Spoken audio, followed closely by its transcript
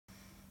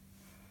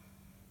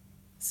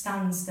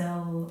stand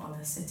still on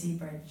a city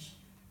bridge.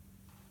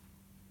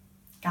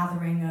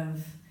 Gathering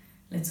of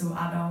little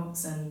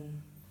adults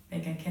and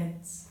bigger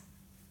kids.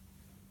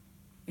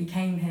 We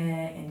came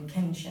here in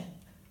kinship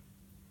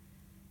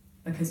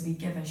because we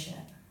give a shit.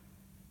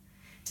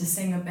 To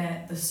sing a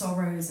bit the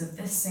sorrows of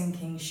this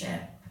sinking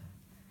ship.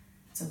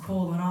 To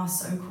call on our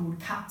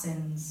so-called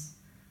captains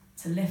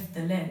to lift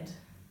the lid.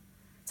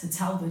 To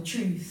tell the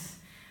truth,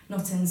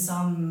 not in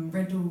some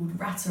riddled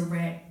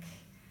rhetoric.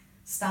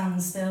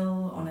 Stand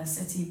still on a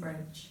city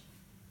bridge.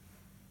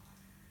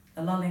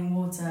 The lulling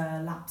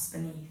water laps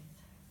beneath.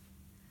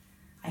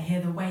 I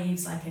hear the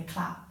waves like a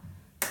clap,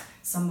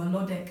 some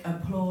melodic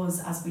applause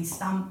as we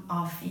stamp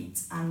our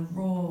feet and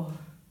roar.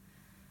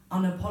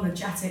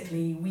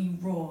 Unapologetically, we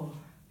roar.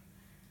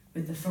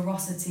 With the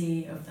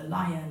ferocity of the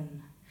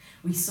lion,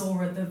 we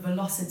soar at the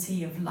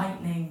velocity of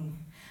lightning.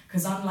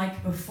 'Cause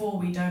unlike before,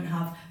 we don't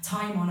have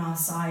time on our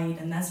side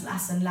and there's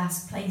less and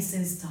less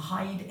places to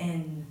hide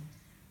in.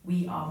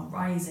 We are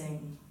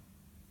rising.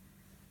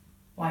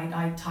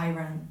 Wide-eyed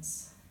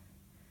tyrants,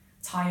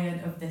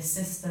 tired of this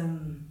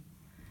system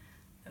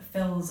that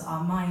fills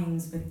our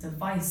minds with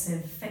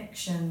divisive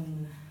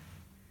fiction.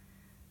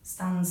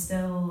 Stand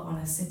still on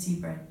a city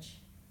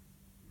bridge.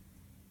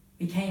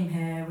 We came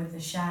here with the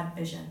shared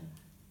vision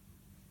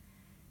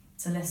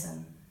to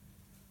listen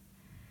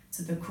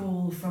to the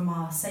call from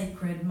our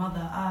sacred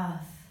Mother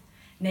Earth.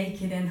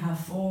 Naked in her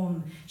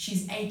form,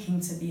 she's aching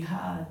to be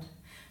heard.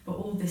 But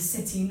all this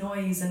city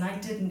noise and I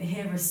didn't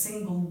hear a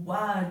single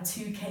word,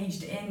 too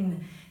caged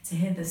in to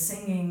hear the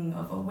singing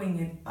of a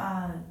winged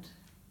bird.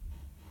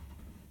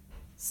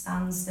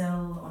 Stand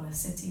still on a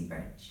city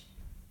bridge.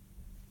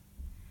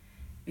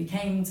 We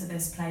came to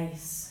this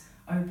place,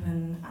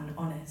 open and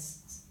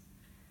honest,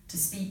 to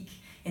speak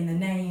in the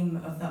name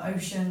of the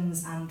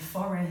oceans and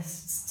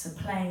forests, to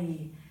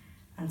play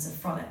and to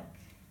frolic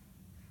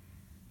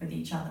with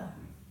each other.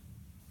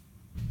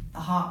 The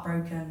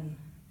heartbroken,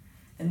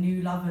 the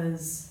new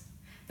lovers,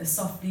 the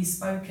softly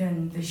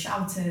spoken, the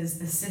shouters,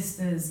 the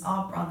sisters,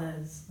 our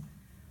brothers,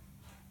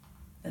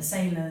 the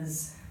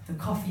sailors, the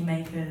coffee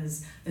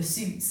makers, the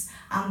suits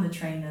and the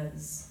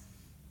trainers,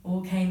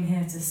 all came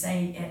here to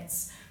say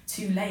it's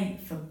too late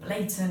for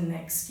blatant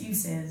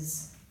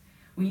excuses.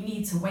 We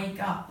need to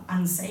wake up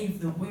and save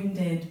the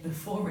wounded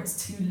before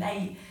it's too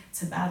late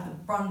to bear the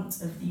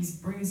brunt of these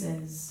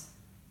bruises.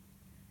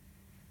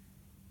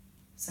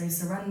 So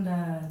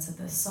surrender to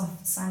the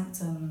soft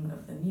sanctum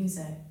of the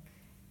music,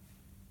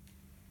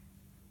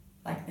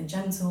 like the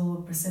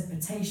gentle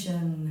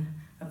precipitation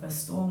of a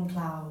storm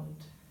cloud.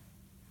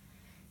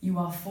 You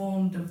are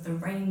formed of the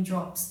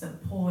raindrops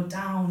that pour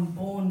down,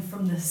 born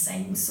from the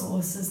same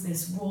source as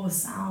this raw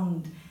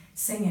sound.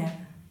 Sing it,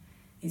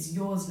 it's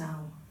yours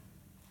now.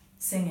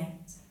 Sing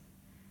it,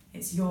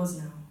 it's yours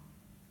now.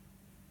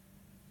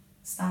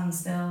 Stand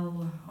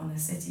still on a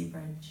city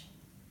bridge.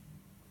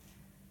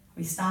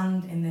 We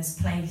stand in this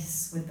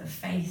place with the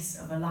face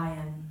of a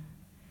lion,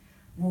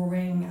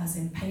 roaring as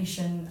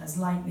impatient as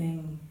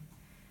lightning,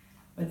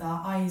 with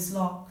our eyes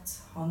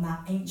locked on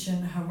that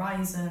ancient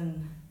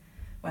horizon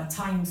where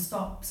time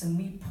stops and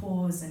we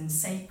pause in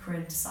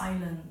sacred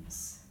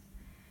silence,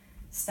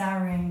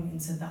 staring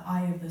into the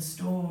eye of the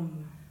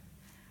storm,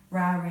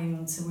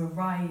 raring to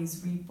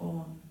arise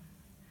reborn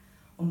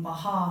on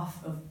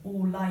behalf of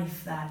all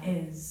life that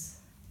is,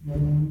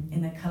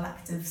 in a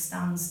collective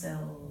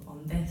standstill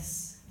on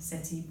this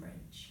city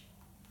bridge.